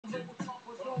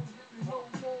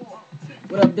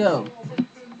What up, though?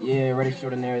 Yeah, Ready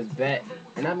Extraordinaire is back.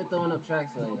 And I've been throwing up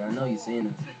tracks lately. I know you've seen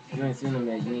them. If you ain't seen them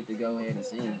yet, you need to go ahead and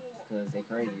see them. Because they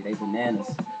crazy. They bananas.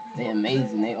 They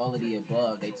amazing. They all of the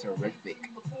above. They terrific.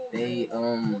 They,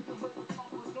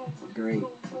 great.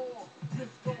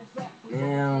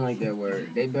 Man, I don't like that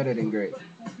word. They better than great.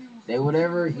 They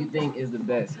whatever you think is the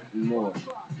best and more.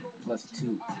 Plus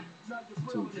two.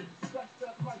 Two.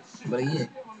 But yeah,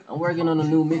 I'm working on a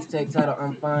new mixtape titled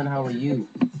I'm Fine, How Are You?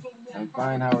 I'm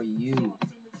fine, how are you?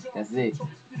 That's it.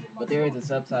 But there is a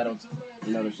subtitle,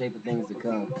 the shape of things to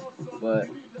come. But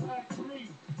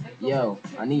yo,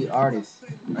 I need artists.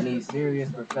 I need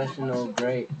serious, professional,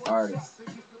 great artists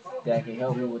that can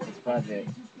help me with this project.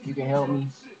 If you can help me,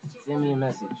 send me a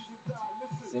message.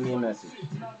 Send me a message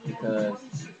because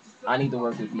I need to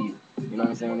work with you. You know what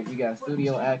I'm saying? If you got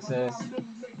studio access,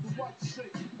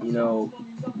 you know,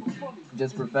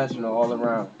 just professional all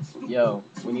around. Yo,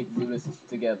 we need to do this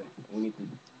together. We need to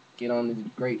get on this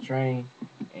great train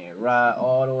and ride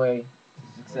all the way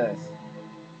to success.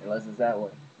 Unless it's that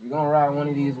way. We're gonna ride one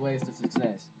of these ways to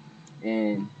success.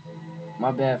 And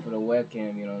my bad for the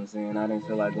webcam, you know what I'm saying? I didn't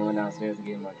feel like going downstairs to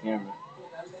get my camera.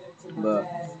 But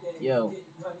yo,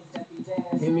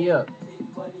 hit me up.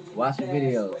 Watch the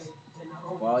videos.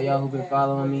 For all y'all who've been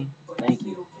following me, thank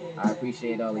you. I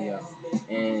appreciate all of y'all.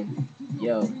 And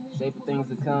yo, shape of things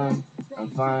to come. I'm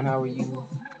fine. How are you?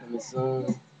 Coming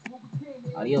soon.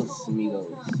 Adios,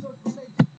 amigos.